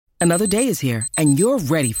Another day is here, and you're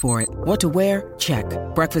ready for it. What to wear? Check.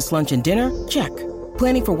 Breakfast, lunch, and dinner? Check.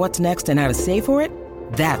 Planning for what's next and how to save for it?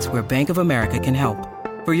 That's where Bank of America can help.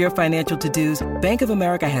 For your financial to-dos, Bank of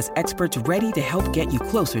America has experts ready to help get you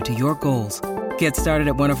closer to your goals. Get started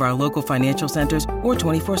at one of our local financial centers or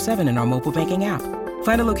 24/7 in our mobile banking app.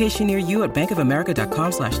 Find a location near you at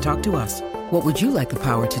bankofamerica.com/talktous. What would you like the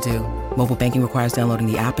power to do? Mobile banking requires downloading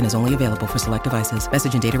the app and is only available for select devices.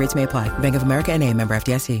 Message and data rates may apply. Bank of America N.A., member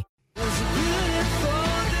FDIC.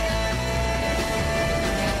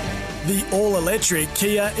 The all-electric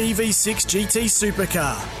Kia EV6 GT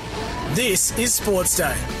Supercar. This is Sports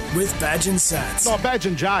Day with Badge and Sats. Not Badge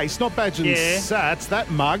and Jace, not Badge and Sats.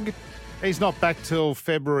 That mug, he's not back till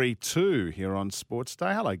February 2 here on Sports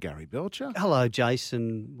Day. Hello, Gary Belcher. Hello,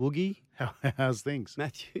 Jason Woogie. How's things?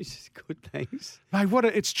 Matthews, good, thanks. Mate,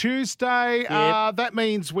 it's Tuesday. Yep. That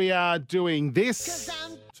means we are doing this.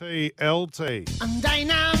 TLT. I'm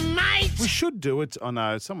dynamite. We should do it. Oh,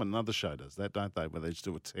 no, another show does that, don't they? Where they just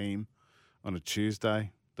do a team on a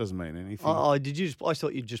Tuesday. Doesn't mean anything. Oh, did you? I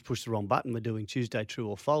thought you just pushed the wrong button. We're doing Tuesday True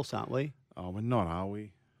or False, aren't we? Oh, we're not, are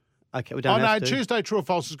we? Okay, we don't have to. Tuesday True or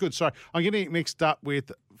False is good. Sorry, I'm getting it mixed up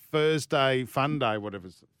with Thursday Fun Day,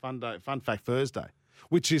 Fun Fact Thursday,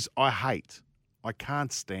 which is I hate. I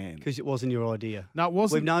can't stand. Because it wasn't your idea. No, it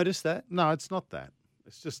wasn't. We've noticed that. No, it's not that.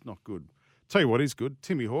 It's just not good. Tell you what is good.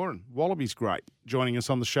 Timmy Horan, Wallaby's great. Joining us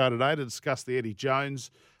on the show today to discuss the Eddie Jones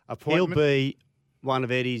appointment. He'll be one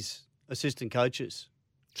of Eddie's assistant coaches.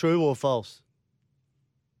 True or false?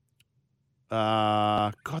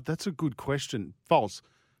 God, that's a good question. False.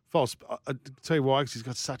 False. I tell you why, because he's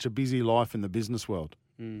got such a busy life in the business world.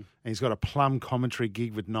 And he's got a plum commentary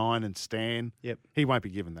gig with Nine and Stan. Yep. He won't be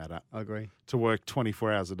giving that up. I agree. To work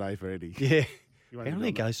 24 hours a day for Eddie. Yeah. Apparently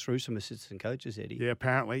he goes through some assistant coaches, Eddie. Yeah,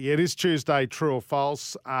 apparently. Yeah, it is Tuesday, True or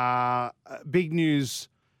False. Big news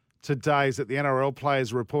today is that the NRL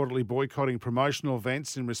players are reportedly boycotting promotional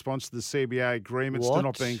events in response to the CBA agreement still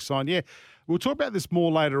not being signed. Yeah, we'll talk about this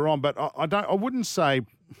more later on, but I wouldn't say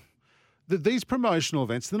that these promotional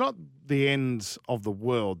events, they're not the end of the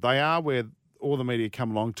world. They are where all the media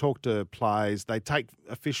come along, talk to players. They take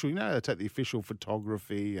they take the official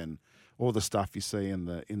photography and all the stuff you see in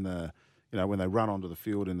the when they run onto the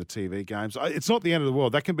field in the TV games. It's not the end of the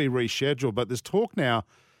world. That can be rescheduled, but there's talk now,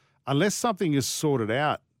 unless something is sorted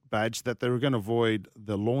out, Badge, that they're going to avoid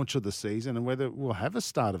the launch of the season and whether we'll have a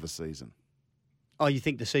start of a season. Oh, you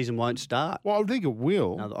think the season won't start? Well, I think it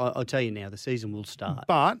will. No, I'll tell you now, the season will start.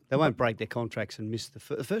 But they won't break their contracts and miss the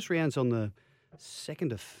first round's on the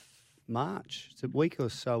 2nd of March. It's a week or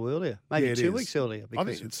so earlier, maybe 2 weeks earlier. I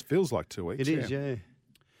think it feels like 2 weeks. It is, yeah.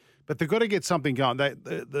 But they've got to get something going.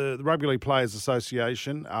 The Rugby League Players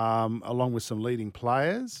Association, along with some leading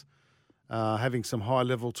players, having some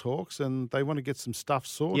high-level talks, and they want to get some stuff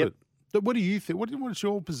sorted. Yep. But what do you think? What's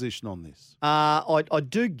your position on this? I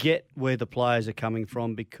do get where the players are coming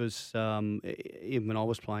from because even when I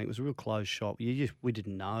was playing, it was a real closed shop. We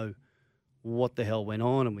didn't know what the hell went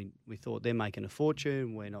on, and we thought they're making a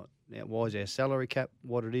fortune. We're not. Why is our salary cap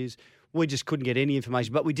what it is? We just couldn't get any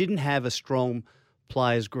information. But we didn't have a strong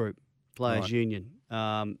players group, union,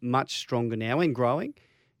 much stronger now and growing.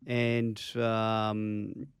 And, I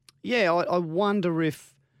wonder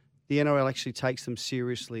if the NRL actually takes them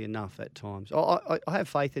seriously enough at times. I have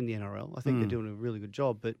faith in the NRL. I think they're doing a really good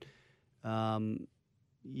job, but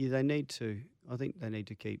they need to. I think they need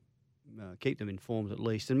to keep them informed at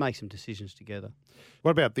least and make some decisions together.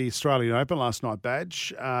 What about the Australian Open last night,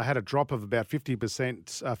 Badge? Had a drop of about 50%,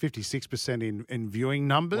 56% in viewing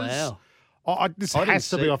numbers. Wow. This has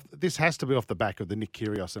to be off the back of the Nick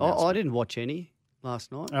Kyrgios announcement. I didn't watch any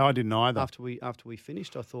last night. No, I didn't either. After we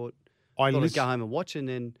finished, I thought I'd go home and watch, and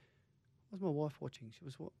then what was my wife watching? She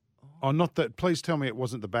was what? Not that. Please tell me it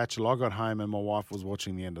wasn't The Bachelor. I got home and my wife was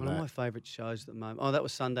watching the end of that. One of my favourite shows at the moment. Oh, that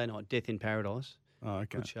was Sunday night, Death in Paradise. Oh,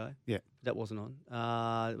 okay. Good show. Yeah. That wasn't on.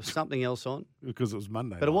 There was something else on. Because it was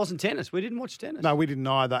Monday. But it wasn't tennis. We didn't watch tennis. No, we didn't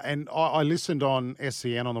either. And I listened on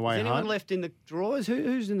SEN on the way home. Is anyone left in the drawers?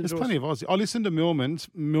 Who's in the There's drawers? plenty of Aussie. I listened to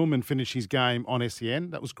Millman finish his game on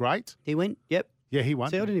SEN. That was great. He went? Yep. Yeah, he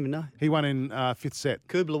won. See, I didn't even know. He won in fifth set.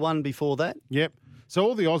 Kubler won before that. Yep. So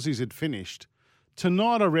all the Aussies had finished.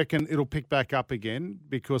 Tonight, I reckon it'll pick back up again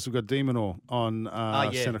because we've got Demonor on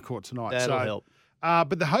centre court tonight. That'll help.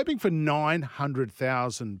 But they're hoping for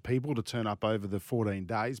 900,000 people to turn up over the 14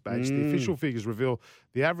 days, Badge. The official figures reveal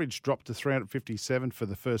the average dropped to 357 for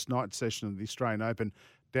the first night session of the Australian Open,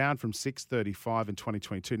 down from 635 in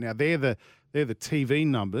 2022. Now, they're the TV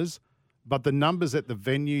numbers, but the numbers at the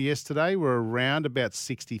venue yesterday were around about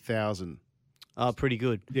 60,000. Oh, pretty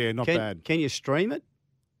good. Yeah, not bad. Can you stream it?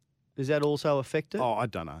 Does that also affect it? Oh, I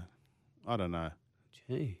don't know.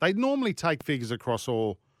 Gee. They normally take figures across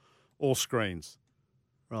all screens.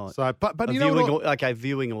 Right. So, but you know what?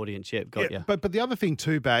 Viewing audience. Yeah, got you. But the other thing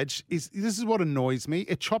too, Badge, is this is what annoys me.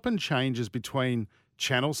 It chop and changes between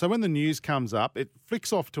channels. So when the news comes up, it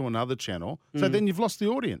flicks off to another channel. So then you've lost the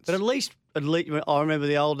audience. But at least I remember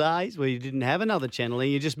the old days where you didn't have another channel and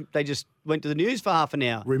they just went to the news for half an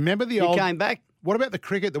hour. Remember you came back. What about the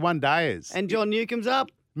cricket, the one-dayers? And John Newcomb's up.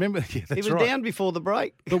 Remember, yeah, that's he was right. down before the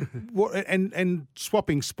break. And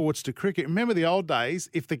swapping sports to cricket. Remember the old days,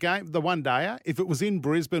 if the one-dayer, if it was in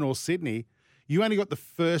Brisbane or Sydney, you only got the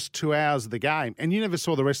first 2 hours of the game and you never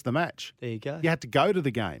saw the rest of the match. There you go. You had to go to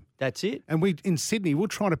the game. That's it. And in Sydney, we're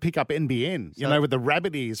trying to pick up NBN, with the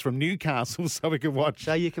rabbit ears from Newcastle so we could watch.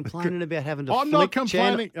 So you're complaining about having to I'm flick not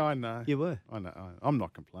complaining. channel. I know. You were. I know. I'm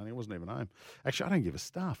not complaining. I wasn't even home. Actually, I don't give a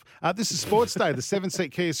stuff. This is Sports Day, the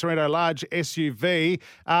 7-seat Kia Sorento large SUV.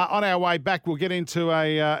 On our way back, we'll get into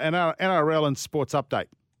an NRL and sports update.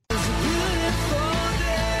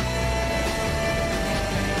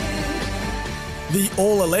 The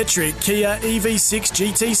all-electric Kia EV6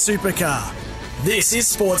 GT Supercar. This is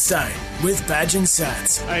Sports Day with Badge and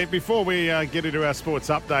Sats. Hey, before we get into our sports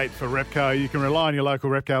update for Repco, you can rely on your local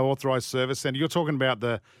Repco authorised service centre. You're talking about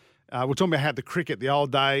we're talking about how the cricket, the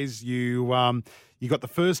old days, you got the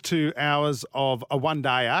first 2 hours of a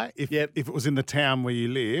one-dayer if it was in the town where you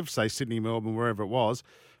live, say Sydney, Melbourne, wherever it was.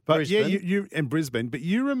 But Brisbane. yeah, you in Brisbane. But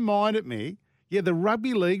you reminded me, the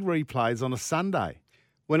rugby league replays on a Sunday.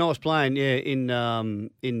 When I was playing, in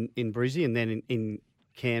Brizzy and then in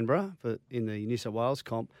Canberra in the New South Wales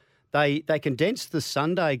comp, they condensed the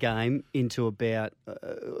Sunday game into about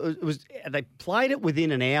they played it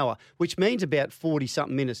within an hour, which means about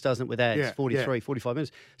 40-something minutes, doesn't it, with ads, 45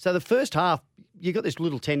 minutes. So the first half, you got this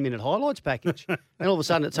little 10-minute highlights package, and all of a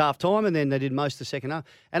sudden it's half time, and then they did most of the second half.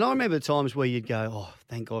 And I remember the times where you'd go, oh,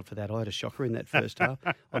 thank God for that. I had a shocker in that first half.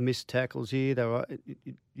 I missed tackles here.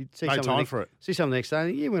 You'd see No time for it. See some the next day.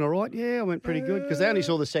 Yeah, went all right. Yeah, I went pretty good because they only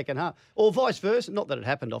saw the second half, or vice versa. Not that it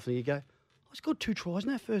happened often. You go, I scored 2 tries in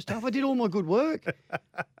that first half. I did all my good work.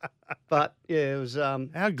 But, yeah, it was How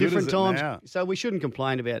good different is it times. now? So we shouldn't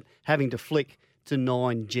complain about having to flick to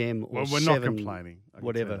 9 gem or Well, we're 7. not complaining. I can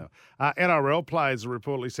Whatever. tell you that. NRL players are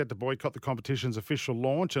reportedly set to boycott the competition's official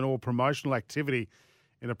launch and all promotional activity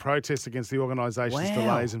in a protest against the organisation's Wow.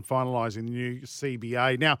 delays in finalising the new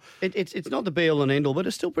CBA. Now, It's not the be-all and end-all, but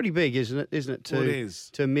it's still pretty big, isn't it? Well, it is.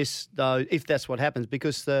 To miss those, if that's what happens,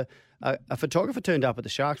 because a photographer turned up at the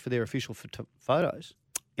Sharks for their official photos,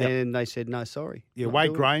 and they said, no, sorry. yeah, not Wade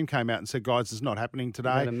doing it. Graham came out and said, guys, it's not happening We today.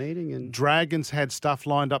 had a meeting and Dragons had stuff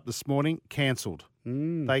lined up this morning, cancelled.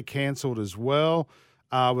 They cancelled as well.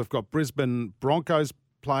 We've got Brisbane Broncos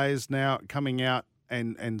players now coming out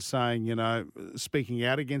and saying, speaking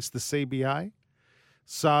out against the CBA.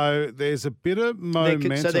 So there's a bit of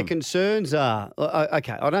momentum. So their concerns are,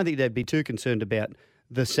 okay, I don't think they'd be too concerned about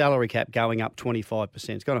the salary cap going up 25%.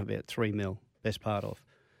 It's gone up about 3 mil, best part of.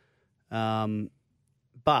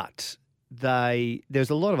 But there's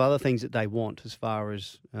a lot of other things that they want as far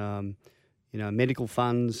as, medical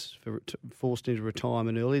funds forced into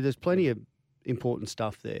retirement early. There's plenty of important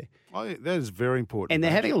stuff there. Oh, yeah, that is very important. And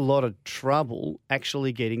they're having a lot of trouble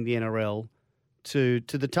actually getting the NRL to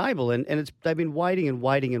the table. And they've been waiting and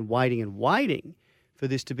waiting and waiting and waiting for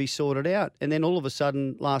this to be sorted out. And then all of a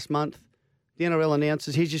sudden, last month, the NRL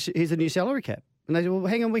announces, here's the new salary cap. And they said, well,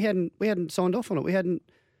 hang on, we hadn't signed off on it. We hadn't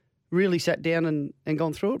really sat down and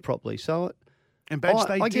gone through it properly. So And Badge,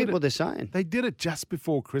 I get what they're saying. They did it just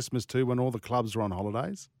before Christmas too, when all the clubs were on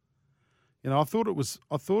holidays. I thought it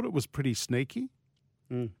was pretty sneaky,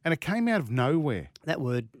 and it came out of nowhere. That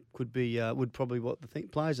word would probably what the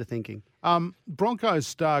players are thinking. Broncos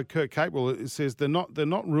star Kurt Capewell says they're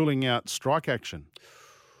not ruling out strike action.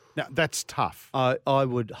 Now that's tough. I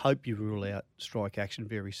would hope you rule out strike action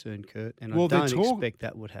very soon, Kurt, and I don't expect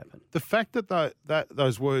that would happen. The fact that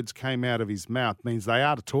those words came out of his mouth means they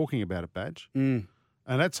are talking about it, Badge.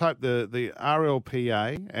 And let's hope the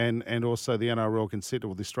RLPA and also the NRL can sit,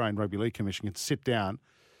 or the Australian Rugby League Commission can sit down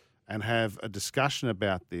and have a discussion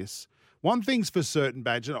about this. One thing's for certain,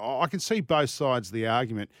 Badge, and I can see both sides of the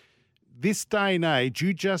argument. This day and age,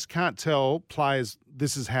 you just can't tell players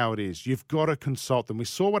this is how it is. You've got to consult them. We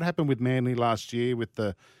saw what happened with Manly last year with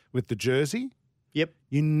the jersey. Yep.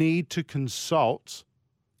 You need to consult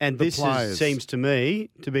And the this players. seems to me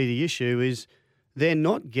to be the issue is they're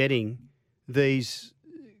not getting these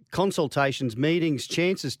consultations, meetings,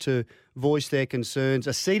 chances to voice their concerns,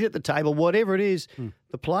 a seat at the table, whatever it is.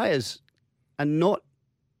 The players are not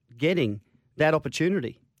getting that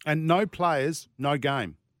opportunity. And no players, no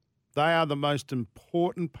game. They are the most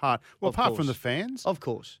important part. Well, Of apart course. from the fans, Of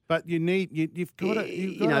course. but you've got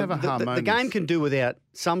to have a the harmonious. game can do without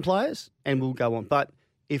some players, and we'll go on. But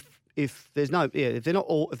if there's no, if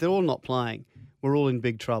they're all not playing, we're all in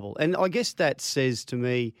big trouble. And I guess that says to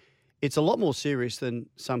me, it's a lot more serious than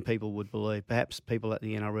some people would believe. Perhaps people at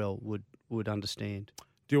the NRL would understand.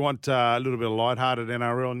 Do you want a little bit of lighthearted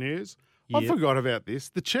NRL news? I Yep. forgot about this.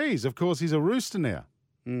 The Cheese, of course, he's a Rooster now.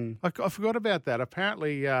 Mm. I forgot about that.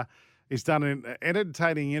 Apparently, he's done an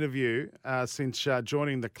entertaining interview since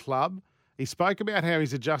joining the club. He spoke about how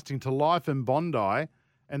he's adjusting to life in Bondi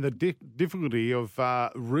and the difficulty of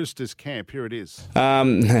Roosters camp. Here it is.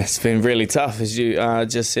 It's been really tough, as you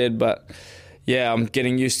just said, but yeah, I'm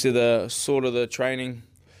getting used to the training,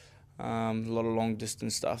 a lot of long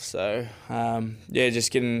distance stuff. So yeah,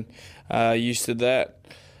 just getting used to that,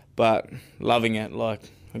 but loving it. Like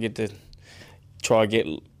I get to try to get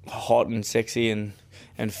hot and sexy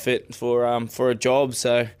and fit for a job.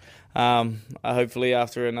 So hopefully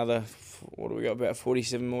after another, what do we got, about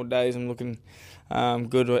 47 more days, I'm looking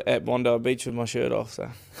good at Bondi Beach with my shirt off. So,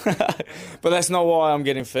 but that's not why I'm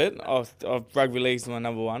getting fit. Rugby league's my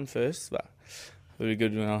number one first, but it'll be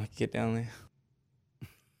good when I get down there.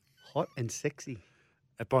 Hot and sexy.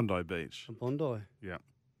 At Bondi Beach. Bondi. Yeah.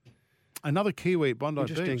 Another Kiwi at Bondi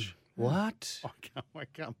Interesting. Beach. What? I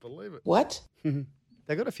can't believe it. What?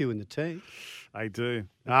 They got a few in the team. They do.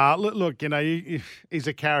 Look, he's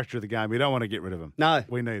a character of the game. We don't want to get rid of him. No.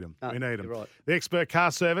 We need him. No, We need him. you're right. The Expert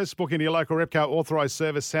Car Service. Book into your local Repco authorised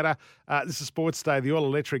service centre. This is Sports Day. The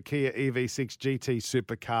all-electric Kia EV6 GT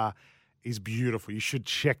Supercar is beautiful. You should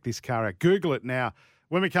check this car out. Google it now.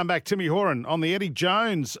 When we come back, Timmy Horan on the Eddie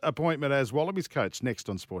Jones appointment as Wallabies coach next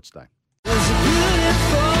on Sports Day.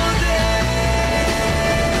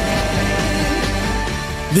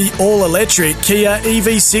 The all-electric Kia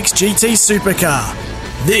EV6 GT Supercar.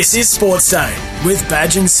 This is Sports Day with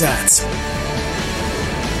Badge and Sats.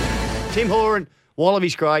 Tim Horan,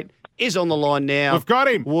 Wallabies great, is on the line now. We've got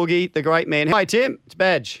him. Woogie, the great man. Hi, Tim. It's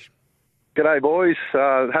Badge. G'day, boys.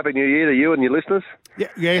 Happy New Year to you and your listeners. Yeah,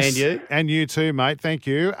 yes. And you. And you too, mate. Thank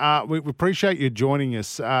you. We appreciate you joining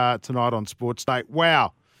us tonight on Sports Day.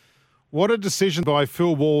 Wow. What a decision by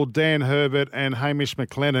Phil Ward, Dan Herbert and Hamish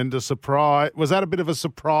McLennan to surprise. Was that a bit of a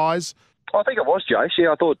surprise? I think it was, Jace.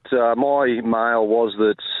 Yeah, I thought my mail was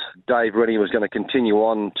that Dave Rennie was going to continue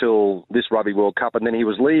on till this Rugby World Cup, and then he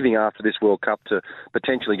was leaving after this World Cup to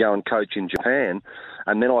potentially go and coach in Japan.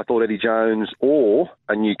 And then I thought Eddie Jones or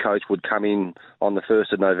a new coach would come in on the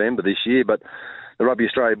 1st of November this year. But the Rugby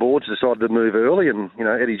Australia boards decided to move early, and,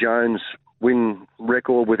 Eddie Jones' win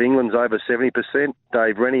record with England's over 70%.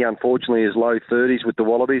 Dave Rennie, unfortunately, is low 30s with the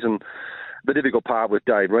Wallabies, and the difficult part with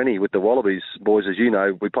Dave Rennie with the Wallabies, boys, as you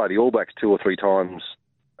know, we play the All Blacks 2 or 3 times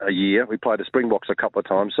a year. We play the Springboks a couple of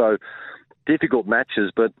times, so difficult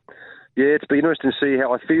matches. But, yeah, it's been interesting to see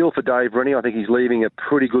how I feel for Dave Rennie. I think he's leaving a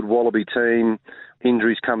pretty good Wallaby team.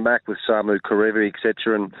 Injuries come back with Samu Karevi,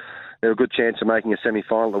 etc., and they're a good chance of making a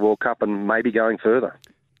semi-final of the World Cup and maybe going further.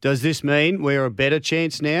 Does this mean we're a better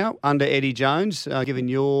chance now under Eddie Jones, given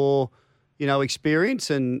your, experience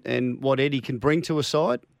and what Eddie can bring to a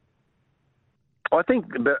side? I think,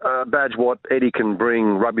 Badge, what Eddie can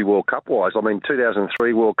bring Rugby World Cup-wise.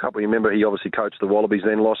 2003 World Cup, remember he obviously coached the Wallabies,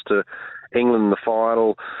 then lost to England in the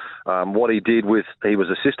final. What he did he was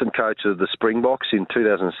assistant coach of the Springboks in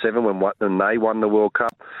 2007 when they won the World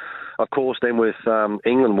Cup. Of course, then with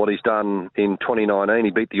England, what he's done in 2019,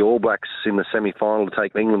 he beat the All Blacks in the semi-final to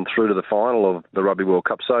take England through to the final of the Rugby World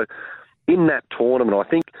Cup. So in that tournament, I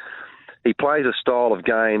think he plays a style of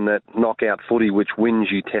game, that knockout footy, which wins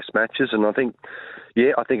you test matches. And I think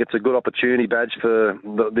it's a good opportunity, Badge, for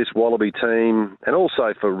this Wallaby team and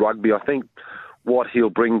also for rugby. I think what he'll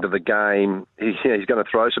bring to the game, he's going to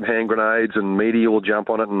throw some hand grenades and media will jump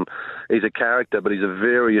on it, and he's a character, but he's a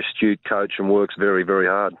very astute coach and works very, very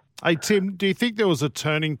hard. Hey, Tim, do you think there was a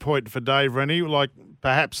turning point for Dave Rennie, like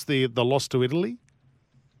perhaps the loss to Italy?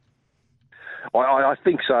 I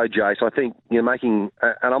think so, Jace. I think and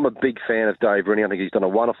I'm a big fan of Dave Rennie. I think he's done a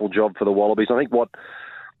wonderful job for the Wallabies. I think what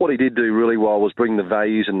he did do really well was bring the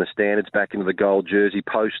values and the standards back into the gold jersey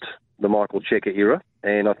post the Michael Cheika era.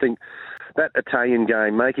 And I think that Italian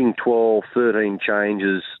game, making 12, 13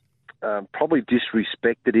 changes, probably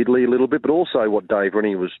disrespected Italy a little bit, but also what Dave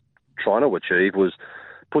Rennie was trying to achieve was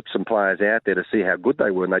put some players out there to see how good they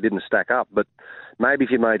were, and they didn't stack up. But maybe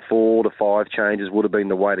if you made 4 to 5 changes would have been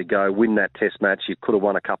the way to go. Win that test match, you could have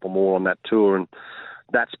won a couple more on that tour, and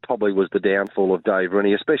that's probably was the downfall of Dave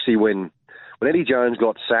Rennie, especially when Eddie Jones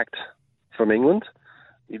got sacked from England.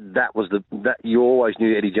 That you always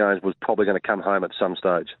knew Eddie Jones was probably going to come home at some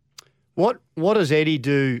stage. What does Eddie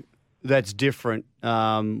do that's different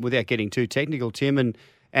without getting too technical, Tim?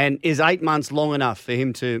 And is 8 months long enough for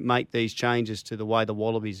him to make these changes to the way the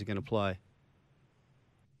Wallabies are going to play?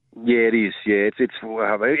 Yeah, it is. Yeah, it's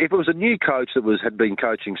if it was a new coach that had been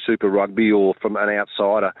coaching Super Rugby or from an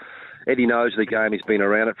outsider, Eddie knows the game. He's been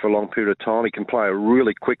around it for a long period of time. He can play a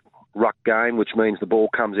really quick ruck game, which means the ball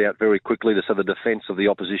comes out very quickly, so the defence of the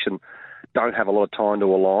opposition don't have a lot of time to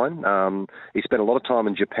align. He spent a lot of time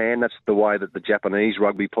in Japan. That's the way that the Japanese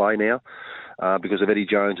rugby play now, because of Eddie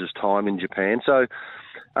Jones's time in Japan. So,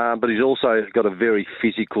 but he's also got a very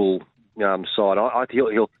physical side. I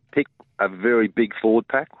think he'll pick a very big forward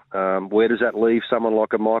pack. Where does that leave someone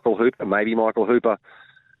like a Michael Hooper? Maybe Michael Hooper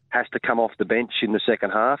has to come off the bench in the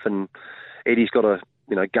second half, and Eddie's got a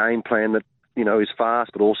game plan that is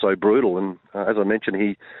fast but also brutal. And as I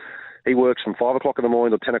mentioned, he works from 5 o'clock in the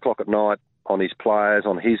morning to 10 o'clock at night on his players,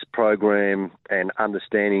 on his program, and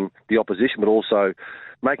understanding the opposition, but also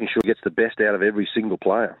making sure he gets the best out of every single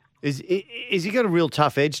player. Is he got a real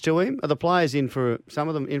tough edge to him? Are the players some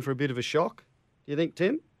of them in for a bit of a shock? Do you think,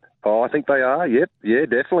 Tim? Oh, I think they are. Yep, yeah,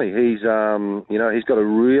 definitely. He's he's got a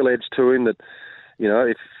real edge to him that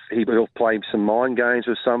if he'll play some mind games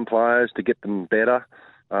with some players to get them better.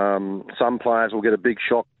 Some players will get a big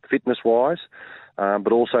shock fitness-wise,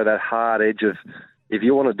 but also that hard edge of, if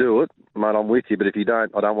you want to do it, mate, I'm with you. But if you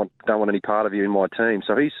don't, I don't want any part of you in my team.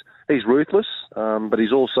 So he's ruthless, but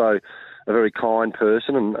he's also a very kind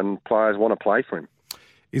person, and players want to play for him.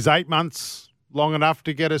 Is 8 months long enough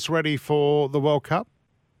to get us ready for the World Cup?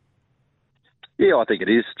 Yeah, I think it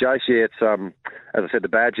is, Jace. Yeah, it's as I said, the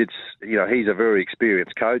Badge. It's he's a very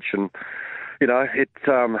experienced coach, and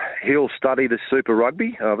he'll study the Super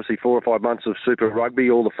Rugby. Obviously, 4 or 5 months of Super Rugby,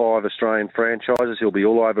 all the 5 Australian franchises. He'll be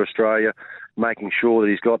all over Australia, making sure that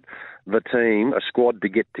he's got the team, a squad to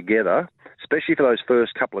get together, especially for those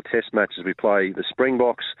first couple of Test matches. We play the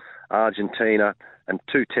Springboks, Argentina, and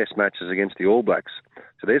 2 Test matches against the All Blacks.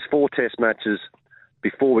 So there's 4 Test matches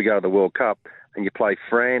before we go to the World Cup, and you play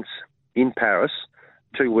France in Paris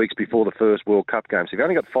 2 weeks before the first World Cup game. So you've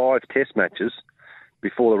only got 5 Test matches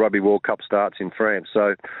before the Rugby World Cup starts in France.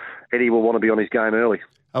 So Eddie will want to be on his game early.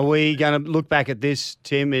 Are we going to look back at this,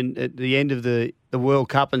 Tim, at the end of the World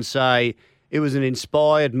Cup and say it was an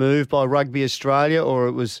inspired move by Rugby Australia, or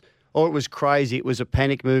it was crazy, it was a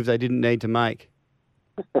panic move they didn't need to make?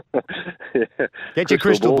 Yeah. Get your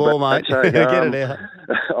crystal ball, mate. Get it out.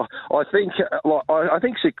 I think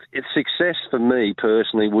success for me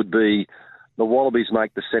personally would be the Wallabies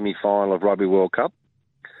make the semi-final of Rugby World Cup.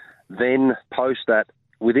 Then post that,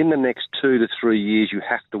 within the next 2 to 3 years, you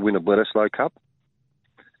have to win a Bledisloe Cup.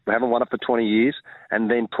 We haven't won it for 20 years. And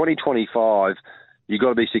then 2025, you've got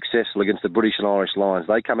to be successful against the British and Irish Lions.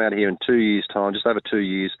 They come out here in 2 years' time, just over 2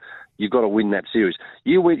 years. You've got to win that series.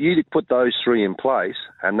 You put those 3 in place,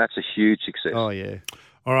 and that's a huge success. Oh, yeah.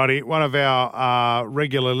 All righty. One of our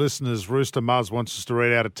regular listeners, Rooster Muzz, wants us to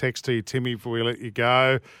read out a text to you, Timmy, before we let you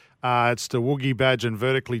go. It's to Woogie Badge and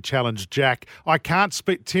Vertically Challenged Jack. I can't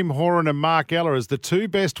spit Tim Horan and Mark Ella as the 2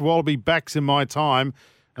 best Wallaby backs in my time,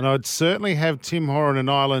 and I'd certainly have Tim Horan and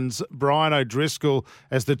Ireland's Brian O'Driscoll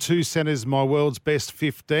as the 2 centres my world's best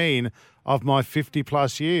 15 of my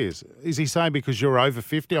 50-plus years. Is he saying because you're over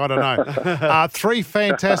 50? I don't know. 3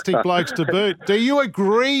 fantastic blokes to boot. Do you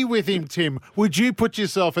agree with him, Tim? Would you put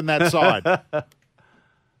yourself in that side?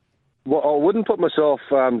 Well, I wouldn't put myself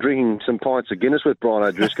drinking some pints of Guinness with Brian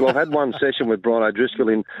O'Driscoll. I've had one session with Brian O'Driscoll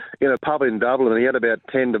in a pub in Dublin, and he had about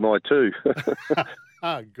 10 to my 2.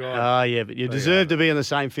 Oh, God. Oh, yeah, but you deserve to be in the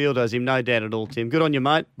same field as him, no doubt at all, Tim. Good on you,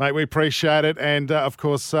 mate. Mate, we appreciate it. And, of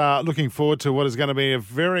course, looking forward to what is going to be a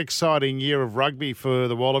very exciting year of rugby for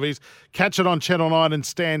the Wallabies. Catch it on Channel 9 and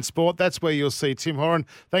Stan Sport. That's where you'll see Tim Horan.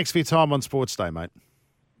 Thanks for your time on Sports Day, mate.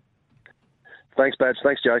 Thanks, Badge.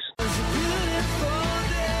 Thanks, Jace.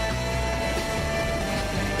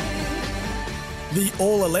 The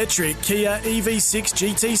all-electric Kia EV6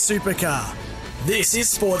 GT Supercar. This is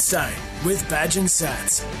Sports Day with Badge and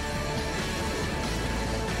Sats.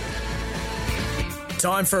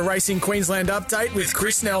 Time for a Racing Queensland update with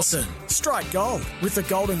Chris Nelson. Strike gold with the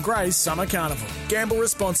Golden Greys Summer Carnival. Gamble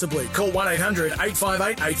responsibly. Call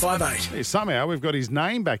 1-800-858-858. Somehow we've got his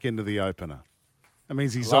name back into the opener. That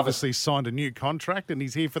means he's obviously signed a new contract and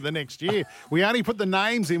he's here for the next year. We only put the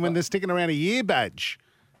names in when they're sticking around a year, Badge.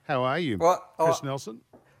 How are you, Chris Nelson?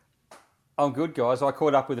 I'm good, guys. I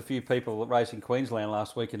caught up with a few people at Racing Queensland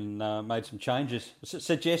last week and made some changes,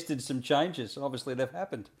 suggested some changes. Obviously, they've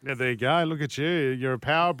happened. Yeah, there you go. Look at you. You're a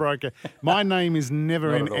power broker. My name is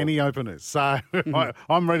never in any openers, so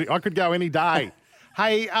I'm ready. I could go any day.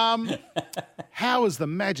 Hey, how is the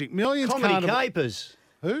Magic Millions Comedy Carnival? Capers.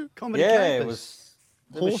 Who? Comedy Capers. It was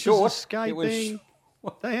horses short. escaping.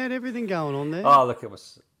 They had everything going on there. Oh, look, it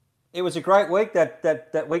was a great week.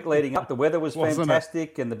 That week leading up, the weather was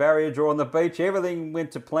fantastic, and the barrier draw on the beach. Everything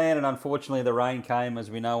went to plan, and unfortunately, the rain came, as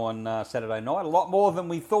we know, on Saturday night. A lot more than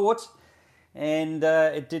we thought, and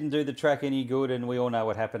it didn't do the track any good. And we all know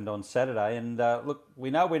what happened on Saturday. And look, we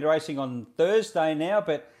know we're racing on Thursday now,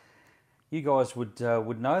 but you guys would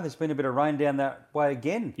know there's been a bit of rain down that way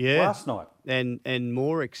again last night. And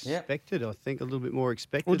more expected, I think, a little bit more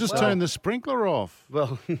expected. We'll just turn the sprinkler off.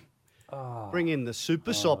 Well, bring in the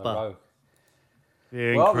super sopper.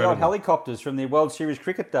 Yeah, well, incredible. the old helicopters from the World Series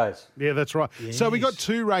cricket days. Yeah, that's right. Yes. So we got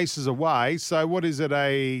 2 races away. So what is it,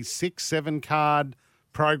 a 6-7 card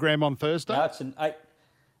program on Thursday? No,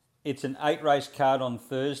 it's an 8-race card on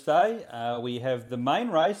Thursday. We have the main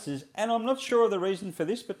races, and I'm not sure of the reason for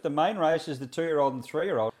this, but the main race is the 2-year-old and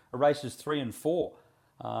 3-year-old. Races 3 and 4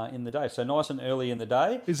 in the day, so nice and early in the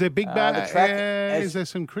day. Is there Big Bash? The track is there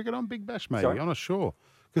some cricket on Big Bash? Maybe Sorry? I'm not sure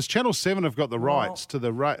because Channel 7 have got the rights to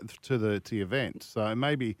the event, so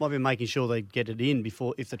maybe Might be making sure they get it in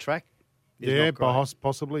before if the track. Is yeah, not great.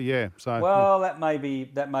 possibly yeah. So Well, that may be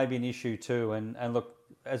an issue too. And look,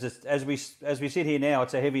 as we sit here now,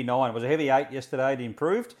 it's a heavy 9. It was a heavy 8 yesterday. It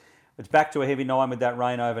improved. It's back to a heavy 9 with that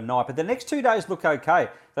rain overnight. But the next 2 days look okay.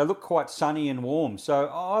 They look quite sunny and warm. So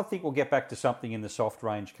I think we'll get back to something in the soft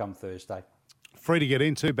range come Thursday. free to get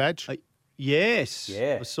in too, Badge. Yes,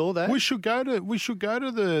 Yeah. I saw that. We should go to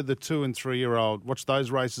the 2 and 3-year-old, watch those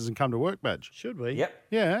races and come to work, Badge. Should we? Yep.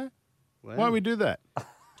 Yeah. Wow. Why don't we do that?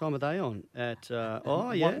 Time of day on at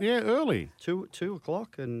Early. 2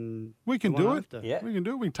 o'clock and We can the do one it. after. Yeah. We can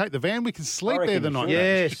do it. We can take the van. We can sleep reckon there the you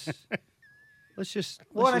night. should. Yes. let's just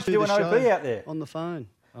Why let's don't you just do the an OB show out there? on the phone.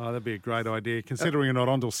 Oh, that'd be a great idea, considering you're not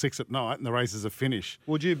on till 6 at night and the races are finished.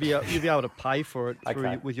 Would you be able to pay for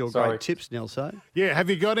it with your Sorry. great tips, Nelso? Yeah, have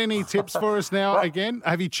you got any tips for us now again?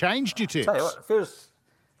 Have you changed your tips? Tell you what,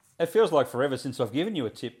 it feels like forever since I've given you a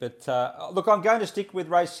tip. But look, I'm going to stick with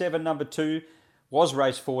race 7, number 2. Was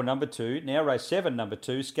race 4, number 2. Now race 7, number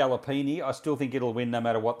 2, Scalapini. I still think it'll win no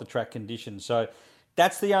matter what the track conditions. So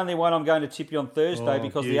that's the only one I'm going to tip you on Thursday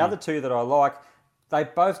because the other 2 that I like, they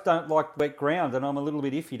both don't like wet ground, and I'm a little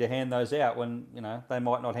bit iffy to hand those out when they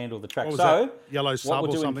might not handle the track. What was So that? Yellow sub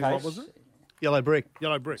or something? What was it? Yellow brick.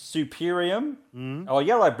 Yellow brick. Superium. Oh,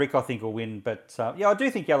 Yellow Brick I think will win, but I do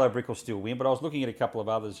think Yellow Brick will still win. But I was looking at a couple of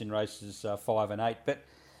others in races 5 and 8, but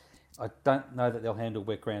I don't know that they'll handle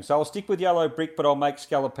wet ground. So I'll stick with Yellow Brick, but I'll make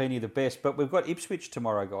Scalapini the best. But we've got Ipswich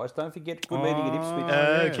tomorrow, guys. Don't forget, good meeting at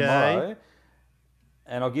Ipswich tomorrow.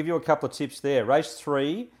 And I'll give you a couple of tips there. Race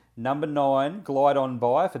 3, number 9, Glide On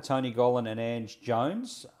By for Tony Gollan and Ange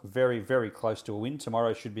Jones. Very, very close to a win.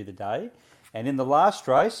 Tomorrow should be the day. And in the last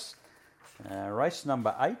race, race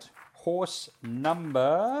number 8, horse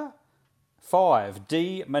number 5,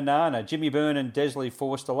 D Manana. Jimmy Byrne and Desley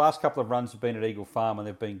Force. The last couple of runs have been at Eagle Farm and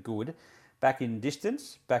they've been good. Back in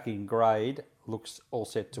distance, back in grade, looks all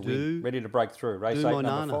set to win. Ready to break through. Race 8,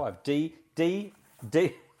 Manana. number 5. D.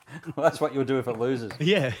 Well, that's what you'll do if it loses.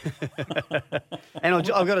 Yeah. And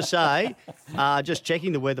I've got to say, just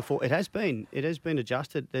checking the weather it has been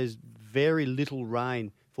adjusted. There's very little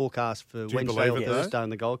rain forecast for Wednesday or believe it, though? Thursday on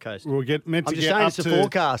the Gold Coast. We'll get meant I'm to just get saying up it's a to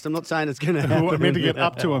forecast. I'm not saying it's going to happen. we're meant to get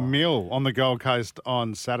up to a mil on the Gold Coast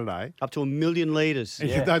on Saturday. Up to 1 million litres.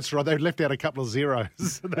 Yeah. That's right. They've left out a couple of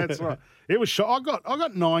zeros. That's right. It was. I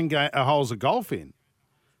got 9 holes of golf in,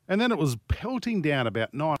 and then it was pelting down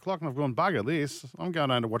about 9 o'clock, and I've gone bugger this. I'm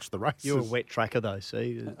going home to watch the races. You're a wet tracker though,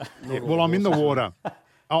 see? Yeah, well, I'm in the water.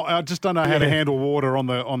 I just don't know how to handle water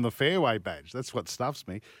on the fairway, Badge. That's what stuffs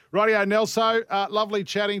me. Rightio, Nelso, lovely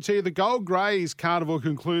chatting to you. The Gold Greys Carnival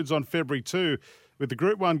concludes on February 2 with the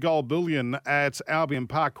Group 1 Gold Bullion at Albion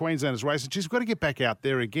Park, Queenslanders Racing. Geez, we've got to get back out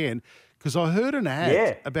there again because I heard an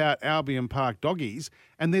ad about Albion Park doggies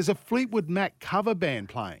and there's a Fleetwood Mac cover band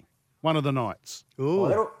playing one of the nights.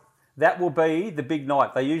 Well, that will be the big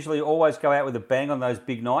night. They usually always go out with a bang on those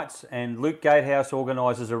big nights, and Luke Gatehouse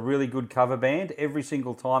organises a really good cover band every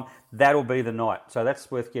single time. That'll be the night, so that's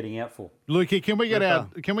worth getting out for. Lukey, can we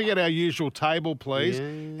get our usual table, please? Yeah.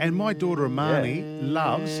 And my daughter Amani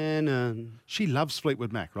she loves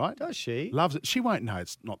Fleetwood Mac, right? Does she? Loves it. She won't know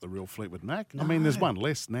it's not the real Fleetwood Mac. No. I mean, there's one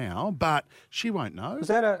less now, but she won't know. Was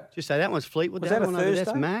that Just say that one's Fleetwood. Was that a one Thursday?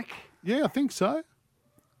 That's Mac. Yeah, I think so.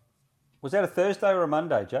 Was that a Thursday or a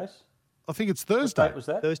Monday, Jace? I think it's Thursday. What date was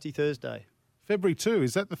that? Thursday. February 2.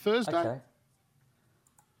 Is that the Thursday? Okay.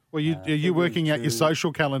 Well, are you working out your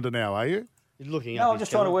social calendar now, are you? You're looking No, I'm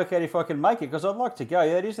just trying to work out if I can make it because I'd like to go.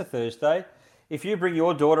 Yeah, it is a Thursday. If you bring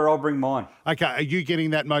your daughter, I'll bring mine. Okay, are you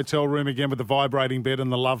getting that motel room again with the vibrating bed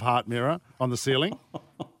and the love heart mirror on the ceiling?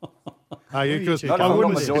 Oh, you could. Not if I've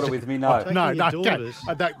got my daughter with me, no. No, Taking your daughters.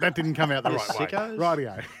 that didn't come out the You right way.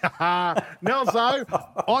 sickos. Rightio.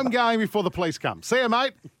 Nelzo, I'm going before the police come. See you,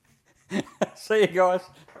 mate. See you guys.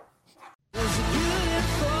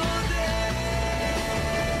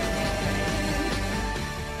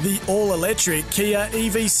 The all-electric Kia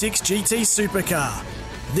EV6 GT Supercar.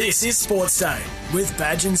 This is Sports Day with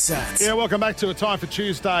Badge and Sats. Yeah, welcome back to A Time for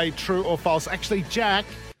Tuesday, True or False. Actually, Jack,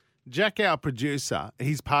 our producer,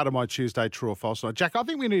 he's part of my Tuesday True or False night. Jack, I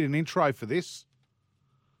think we need an intro for this.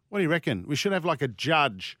 What do you reckon? We should have like a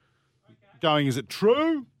judge going, is it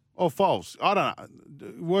true or false? I don't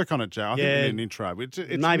know. Work on it, Jack. I think we need an intro. It's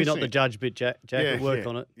Maybe not missing. the judge bit, Jack. Jack will work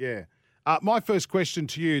on it. Yeah. My first question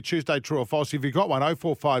to you, Tuesday, true or false, if you've got one,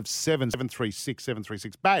 0457 736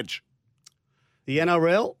 736. Badge. The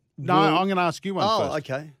NRL? No, I'm going to ask you one first. Oh,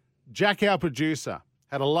 okay. Jack, our producer,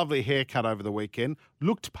 had a lovely haircut over the weekend,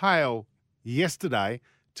 looked pale yesterday,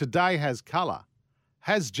 today has colour.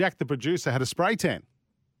 Has Jack, the producer, had a spray tan?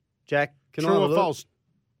 Jack, can True I or have a look? false?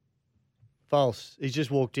 False. He's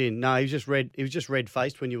just walked in. No, he was just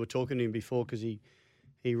red-faced when you were talking to him before because he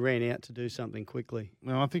ran out to do something quickly.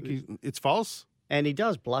 No, I think it's false. And he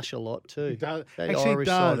does blush a lot too. He does. That Actually, Irish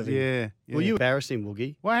he side does, of him. yeah. Well, you embarrass him,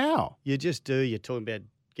 Woogie. Wow. You just do. You're talking about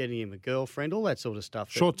getting him a girlfriend, all that sort of stuff.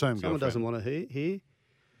 that Short-term someone girlfriend. doesn't want to hear.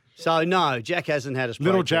 So, no, Jack hasn't had a spray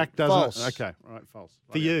Little tan. Jack doesn't. False. Okay, right, false.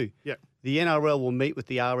 For you, Yep. the NRL will meet with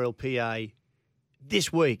the RLPA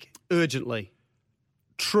this week, urgently.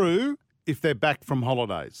 True if they're back from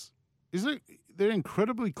holidays. They're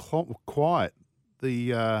incredibly quiet, the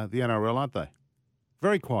NRL, aren't they?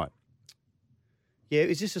 Very quiet. Yeah,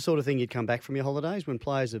 is this the sort of thing you'd come back from your holidays when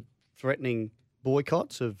players are threatening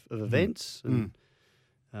boycotts of events? And,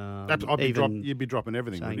 You'd be dropping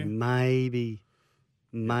everything, saying wouldn't you?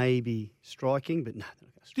 maybe striking, but no. They're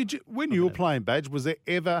not gonna strike. Did you, when you were playing Badge, was there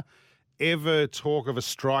ever talk of a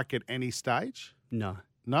strike at any stage? No.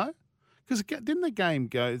 No? Because didn't the game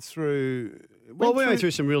go through... Well, we went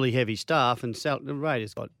through some really heavy stuff, and the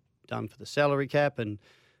Raiders got done for the salary cap, and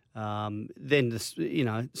then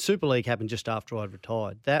the Super League happened just after I'd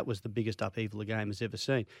retired. That was the biggest upheaval the game has ever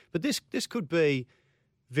seen. But this could be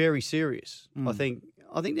very serious. I think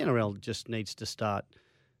the NRL just needs to start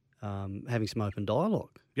having some open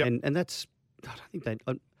dialogue, and that's. I don't think they.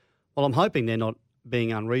 Well, I'm hoping they're not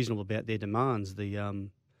being unreasonable about their demands. The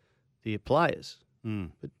players,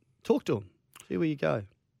 but talk to them, see where you go.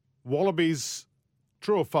 Wallabies,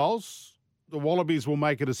 true or false? The Wallabies will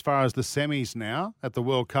make it as far as the semis now at the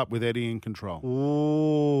World Cup with Eddie in control.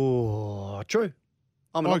 Oh, true.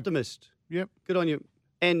 I'm an optimist. Yep. Good on you.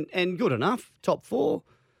 And good enough. Top 4.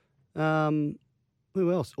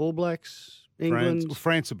 Who else? All Blacks, England.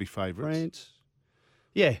 France would be favourites. France.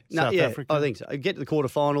 Yeah. South Africa. I think so. Get to the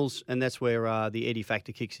quarterfinals, and that's where the Eddie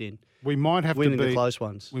factor kicks in. We might have winning to beat the close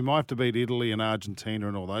ones. We might have to beat Italy and Argentina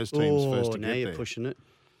and all those teams first to now get you're there. pushing it.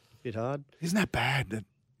 Bit hard. Isn't that bad that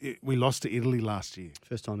we lost to Italy last year?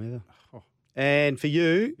 First time ever. Oh. And for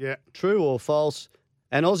you, true or false,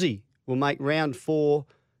 an Aussie will make round 4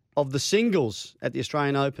 of the singles at the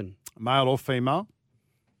Australian Open. Male or female?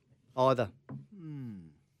 Either.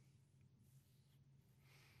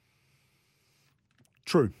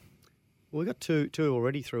 True. Well, we got two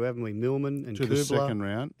already through, haven't we? Millman and To Kubler. the second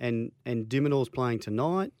round. And Dimanor's playing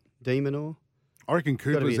tonight. Dimanor. I reckon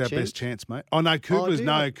Gotta be Kubler's a our chance. best chance, mate. Oh, no, Kubler's do you?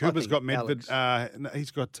 I Kubler's think got Medved. No,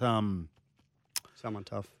 he's got Someone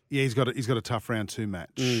tough. yeah, he's got a tough round 2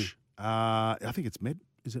 match. I think it's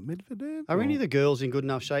Is it Medvedev? Are any of the girls in good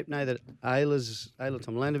enough shape now that Ayla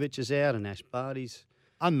Tomljanovic is out and Ash Barty's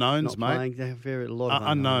unknowns, not mate? playing? They have a lot of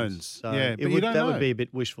unknowns. So Yeah, but you don't that know. would be a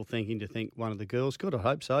bit wishful thinking to think one of the girls could. I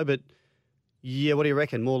hope so, but yeah, what do you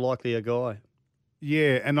reckon? More likely a guy.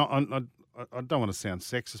 Yeah, and I don't want to sound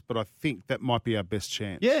sexist, but I think that might be our best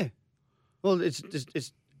chance. Yeah. Well, it's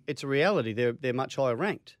a reality. They're much higher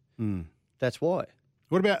ranked. That's why.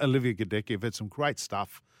 What about Olivia Gadecki? I've heard some great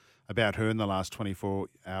stuff about her in the last 24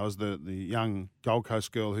 hours. The young Gold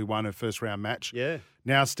Coast girl who won her first round match. Yeah.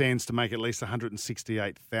 Now stands to make at least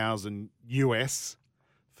 $168,000 US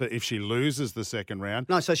for if she loses the second round.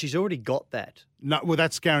 No, so she's already got that. No, well,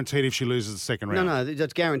 that's guaranteed if she loses the second round. No,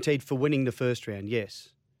 that's guaranteed for winning the first round, yes.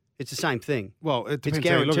 It's the same thing. Well, it depends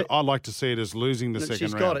how you look at it. I like to see it as losing the second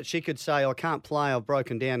She's round. got it. She could say, I can't play, I've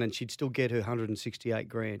broken down, and she'd still get her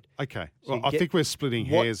 $168,000. Okay. So Well, I think we're splitting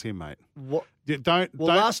hairs here, mate. What? Don't.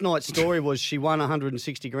 Last night's story was she won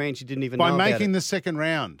 $160,000. She didn't even know by about making it. the second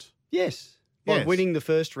round. Yes. By Yes. winning the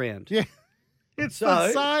first round. Yeah. It's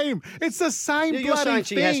the same. It's the same You're bloody saying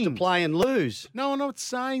she has to thing. play and lose. No, I'm not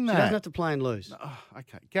saying She that. doesn't have to play and lose. Oh,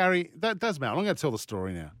 okay. Gary, that does matter. I'm going to tell the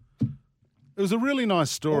story now. It was a really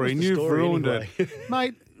nice story, What was and the you've story ruined anyway? it.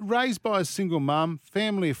 Mate, raised by a single mum,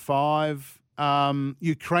 family of 5,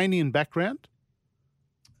 Ukrainian background.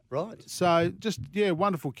 Right. So just,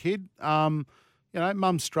 wonderful kid. Mum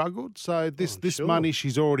struggled. So this sure. money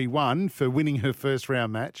she's already won for winning her first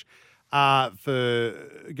round match, for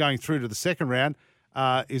going through to the second round,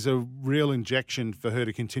 is a real injection for her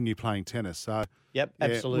to continue playing tennis. So Yep, yeah,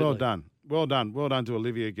 absolutely. well done. Well done. Well done to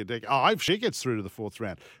Olivia Gadecki. I hope she gets through to the 4th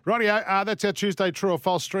round. Rightio, that's our Tuesday True or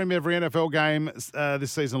False. Stream every NFL game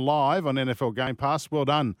this season live on NFL Game Pass. Well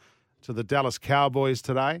done to the Dallas Cowboys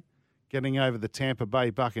today, getting over the Tampa Bay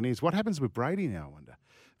Buccaneers. What happens with Brady now, I wonder?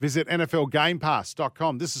 Visit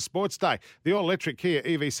NFLGamePass.com. This is Sports Day. The all-electric Kia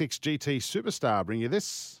EV6 GT Superstar bring you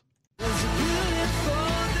this.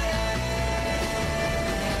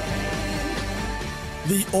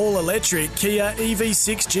 The all-electric Kia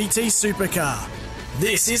EV6 GT Supercar.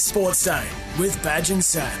 This is Sports Day with Badge and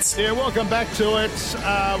Sats. Yeah, welcome back to it.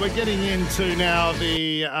 We're getting into now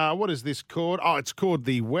the, what is this called? Oh, it's called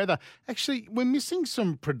the weather. Actually, we're missing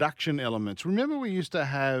some production elements. Remember we used to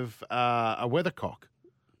have a weathercock?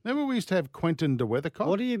 Remember we used to have Quentin de Weathercock?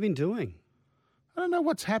 What have you been doing? I don't know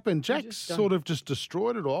what's happened. Jack's sort of just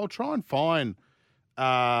destroyed it all. I'll try and find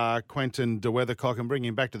Quentin de Weathercock and bring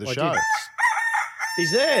him back to the show.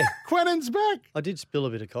 He's there. Quentin's back. I did spill a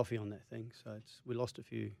bit of coffee on that thing, so we lost a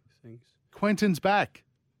few things. Quentin's back.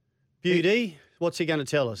 Beauty, what's he going to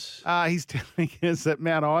tell us? He's telling us that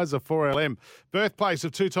Mount Isa 4LM, birthplace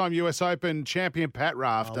of 2-time US Open champion Pat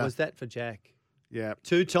Rafter. Was that for Jack? Yeah.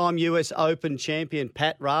 2-time US Open champion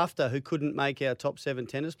Pat Rafter, who couldn't make our top 7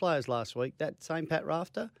 tennis players last week. That same Pat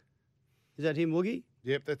Rafter? Is that him, Woogie?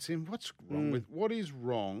 Yep, that's him. What is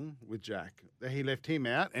wrong with Jack? He left him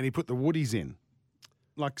out and he put the Woodies in.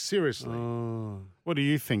 Like, seriously. Oh. What do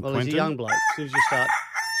you think, Well, Quentin? he's a young bloke. As soon as you start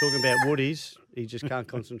talking about Woodies, he just can't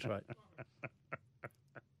concentrate.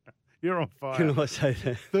 You're on fire. Can I say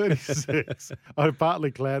that? 36 on a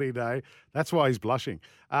partly cloudy day. That's why he's blushing.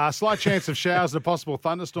 Slight chance of showers and a possible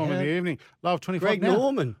thunderstorm in the evening. Low of 25. Greg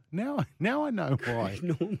Norman. Now I know why. Greg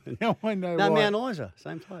Norman. Now I know why. No, Mount Isa,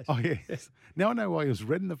 same place. Oh, yes. Now I know why he was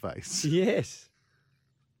red in the face. Yes.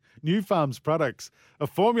 New Farm's products are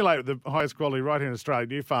formulated with the highest quality right here in Australia.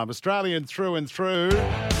 New Farm, Australian through and through.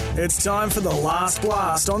 It's time for the last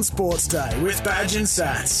blast on Sports Day with Badge and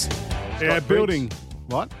Sats. Yeah, building.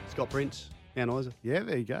 What? Scott Prince, Mount Isa. Yeah,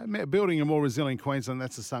 there you go. Building a more resilient Queensland.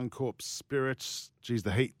 That's the Suncorp Spirits. Geez,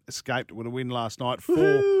 the Heat escaped with a win last night.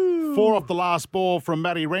 Four off the last ball from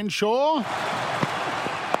Matty Renshaw. He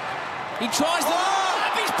tries the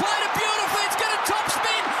lob. He's played it beautifully. It's got a top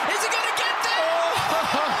spin. Is he going to get there?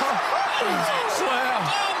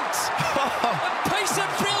 A piece of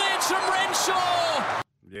brilliance from Renshaw.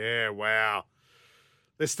 Yeah, wow.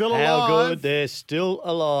 They're still alive. How good? They're still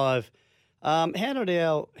alive. How did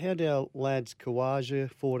our lads Kawaja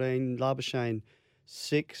 14, Labuschagne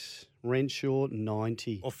 6, Renshaw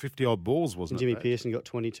 90, Or 50-odd balls, wasn't Jimmy it? Jimmy Pearson got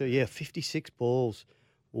 22. Yeah, 56 balls.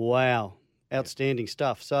 Wow, outstanding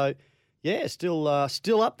stuff. So, yeah, still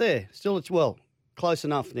up there. It's close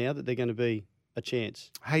enough now that they're going to be a chance.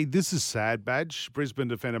 Hey, this is sad, Badge. Brisbane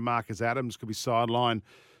defender Marcus Adams could be sidelined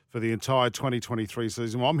for the entire 2023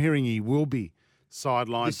 season. Well, I'm hearing he will be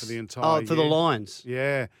sidelined for the entire year. For the Lions.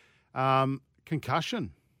 Yeah.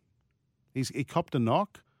 Concussion. He copped a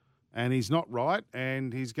knock and he's not right,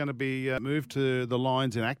 and he's going to be moved to the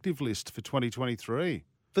Lions inactive list for 2023.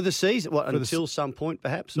 For the season? What, until some point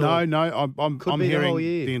perhaps? No, or? I'm Could be the hearing whole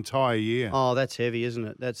year. the entire year. Oh, that's heavy, isn't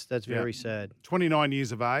it? That's very sad. 29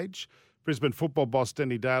 years of age. Brisbane football boss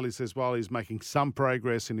Denny Daly says while he's making some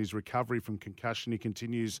progress in his recovery from concussion, he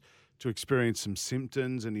continues to experience some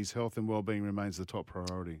symptoms and his health and well-being remains the top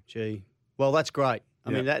priority. Gee. Well, that's great.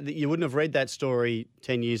 I mean, you wouldn't have read that story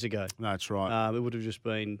 10 years ago. No, that's right. It would have just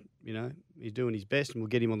been, he's doing his best and we'll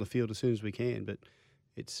get him on the field as soon as we can. But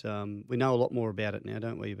it's we know a lot more about it now,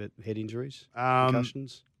 don't we, about head injuries,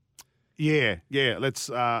 concussions? Yeah. Let's.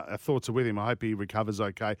 Our thoughts are with him. I hope he recovers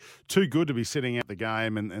okay. Too good to be sitting out the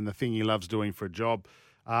game and the thing he loves doing for a job.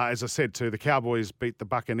 As I said, too, the Cowboys beat the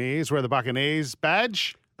Buccaneers. Where are the Buccaneers?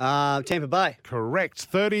 Badge? Tampa Bay.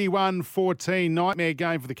 Correct. 31-14. Nightmare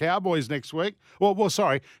game for the Cowboys next week.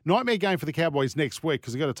 Nightmare game for the Cowboys next week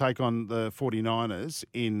because they've got to take on the 49ers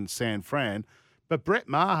in San Fran. But Brett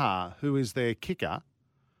Maher, who is their kicker,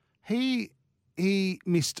 he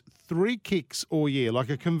missed 3 kicks all year, like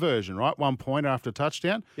a conversion, right? 1 point after a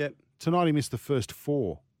touchdown. Yep. Tonight he missed the first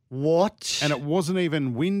 4. What? And it wasn't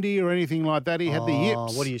even windy or anything like that. He had the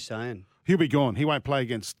yips. What are you saying? He'll be gone. He won't play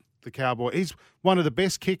against the Cowboys. He's one of the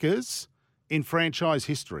best kickers in franchise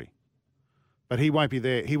history. But he won't be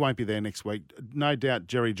there. He won't be there next week. No doubt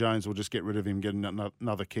Jerry Jones will just get rid of him, get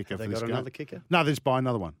another kicker for this game. They got another kicker? No, they just buy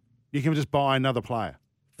another one. You can just buy another player.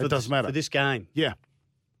 It doesn't matter. For this game? Yeah.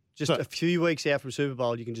 Just a few weeks out from Super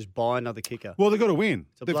Bowl, you can just buy another kicker. Well, they've got to win.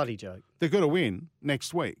 It's a bloody joke. They've got to win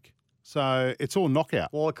next week. So it's all knockout.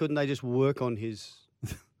 Why couldn't they just work on his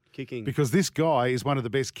kicking? Because this guy is one of the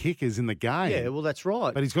best kickers in the game. Yeah, well, that's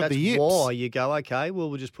right. But he's got that's the yips. why you go, okay, well,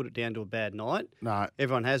 we'll just put it down to a bad night. No.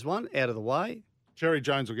 Everyone has one, out of the way. Jerry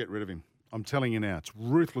Jones will get rid of him. I'm telling you now, it's a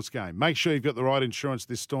ruthless game. Make sure you've got the right insurance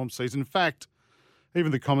this Storm season. In fact,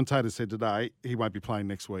 even the commentator said today he won't be playing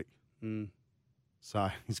next week. So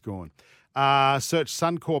he's gone. Search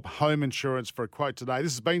Suncorp Home Insurance for a quote today.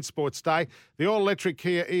 This has been Sports Day. The all-electric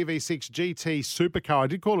Kia EV6 GT Supercar. I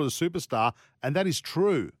did call it a superstar, and that is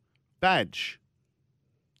true. Badge.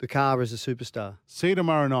 The car is a superstar. See you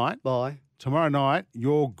tomorrow night. Bye. Tomorrow night,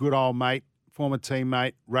 your good old mate, former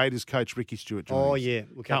teammate, Raiders coach Ricky Stewart joins us. Yeah.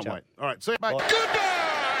 We'll catch Can't up. wait. All right, see you, mate. Bye.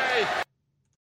 Goodbye!